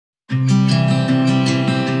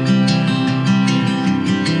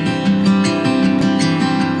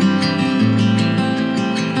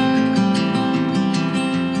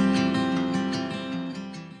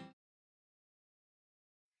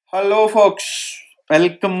Hello folks,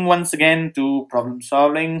 welcome once again to problem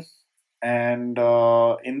solving, and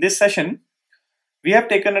in this session we have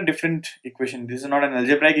taken a different equation. This is not an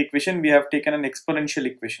algebraic equation, we have taken an exponential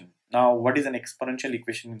equation. Now what is an exponential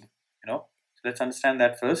equation? So let's understand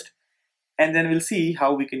that first, and then we'll see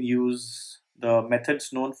how we can use the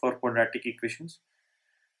methods known for quadratic equations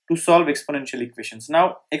to solve exponential equations.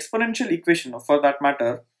 Now exponential equation, for that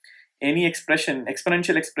matter, any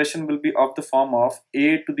exponential expression will be of the form of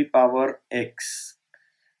a to the power x,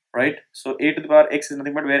 right? So a to the power x is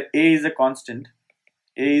nothing but where a is a constant,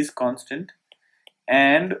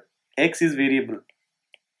 and x is variable.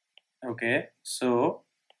 Okay, so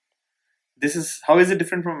this is how is it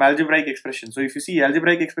different from algebraic expression. So if you see,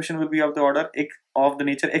 algebraic expression will be of the order x of the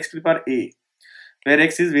nature x to the power a, where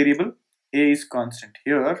x is variable, a is constant.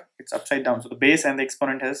 Here it's upside down, so the base and the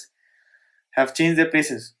exponent have changed their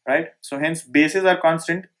places, right? So hence bases are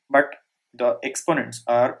constant but the exponents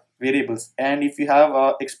are variables. And if you have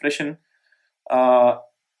a expression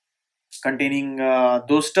containing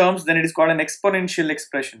those terms, then it is called an exponential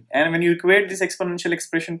expression. And when you equate this exponential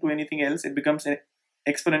expression to anything else, it becomes an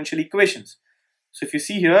exponential equations. So if you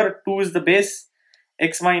see here, 2 is the base,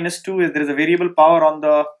 x minus 2 is there is a variable power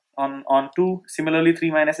on 2. Similarly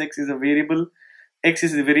 3 minus x is a variable, x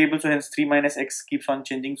is a variable, so hence 3 minus x keeps on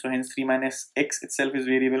changing, so hence 3 minus x itself is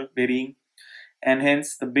varying, and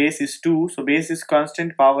hence the base is 2, so base is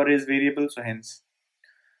constant, power is variable, so hence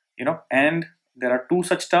and there are two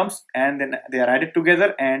such terms and then they are added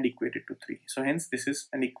together and equated to 3. So hence this is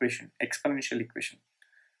an equation, exponential equation.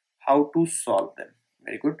 How to solve them?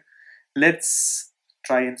 Very good, let's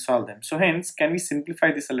try and solve them. So hence, can we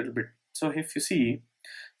simplify this a little bit? So if you see,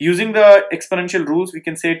 using the exponential rules, we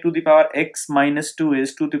can say 2 to the power x minus 2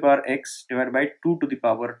 is 2 to the power x divided by 2 to the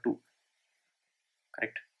power 2.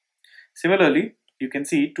 Correct. Similarly, you can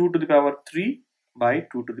see 2 to the power 3 by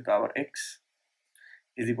 2 to the power x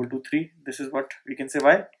is equal to 3. This is what we can say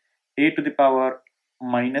by a to the power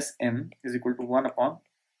minus m is equal to 1 upon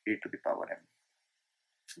a to the power m.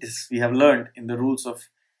 This we have learned in the rules of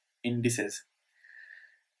indices.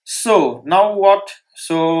 So now what?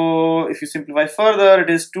 So if you simplify further, it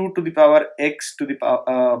is 2 to the power x to the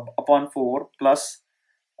power upon 4 plus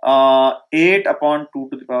 8 upon 2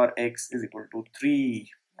 to the power x is equal to 3,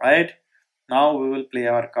 right? Now we will play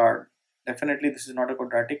our card. Definitely this is not a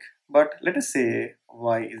quadratic, but let us say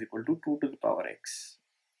y is equal to 2 to the power x.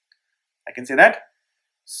 I can say that.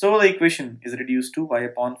 So the equation is reduced to y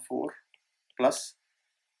upon 4 plus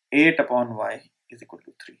 8 upon y is equal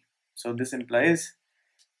to 3. So this implies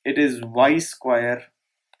it is y square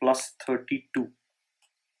plus 32,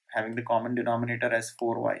 having the common denominator as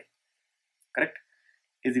 4y, correct,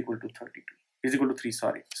 is equal to 32, is equal to 3,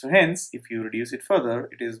 sorry. So hence, if you reduce it further,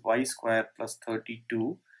 it is y square plus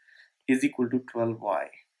 32 is equal to 12y,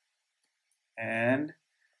 and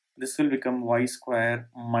this will become y square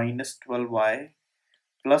minus 12y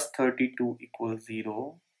plus 32 equals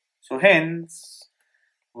 0. So hence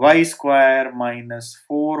y square minus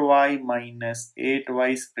 4y minus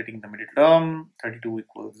 8y, splitting the middle term, 32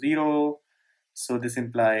 equals 0. So this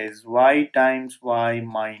implies y times y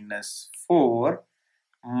minus 4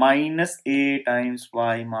 minus a times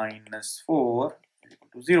y minus 4 is equal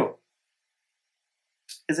to 0,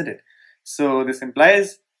 isn't it? So this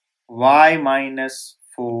implies y minus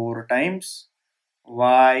 4 times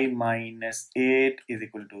y minus 8 is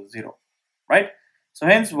equal to 0, right? So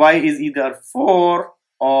hence y is either 4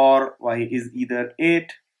 or y is either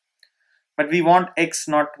 8, but we want x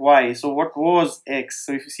not y. So what was x?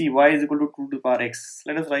 So if you see, y is equal to 2 to the power x.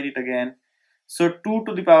 Let us write it again. So 2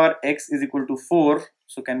 to the power x is equal to 4,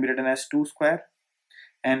 so can be written as 2 square,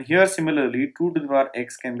 and here similarly 2 to the power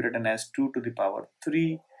x can be written as 2 to the power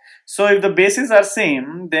 3. So if the bases are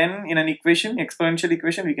same, then in an equation, exponential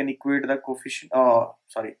equation, we can equate the coefficient,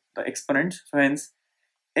 the exponents. So hence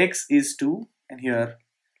x is 2 and here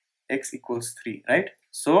x equals 3, right?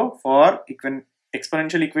 So for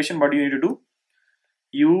exponential equation, what do you need to do?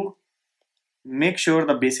 You make sure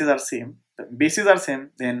the bases are same. The bases are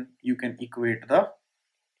same, then you can equate the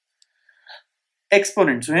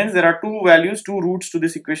exponent. So hence there are two values, two roots to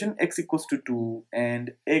this equation, x equals to 2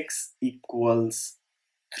 and x equals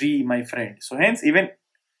 3, my friend. So hence even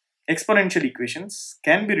exponential equations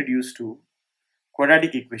can be reduced to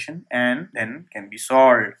quadratic equation and then can be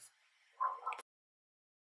solved.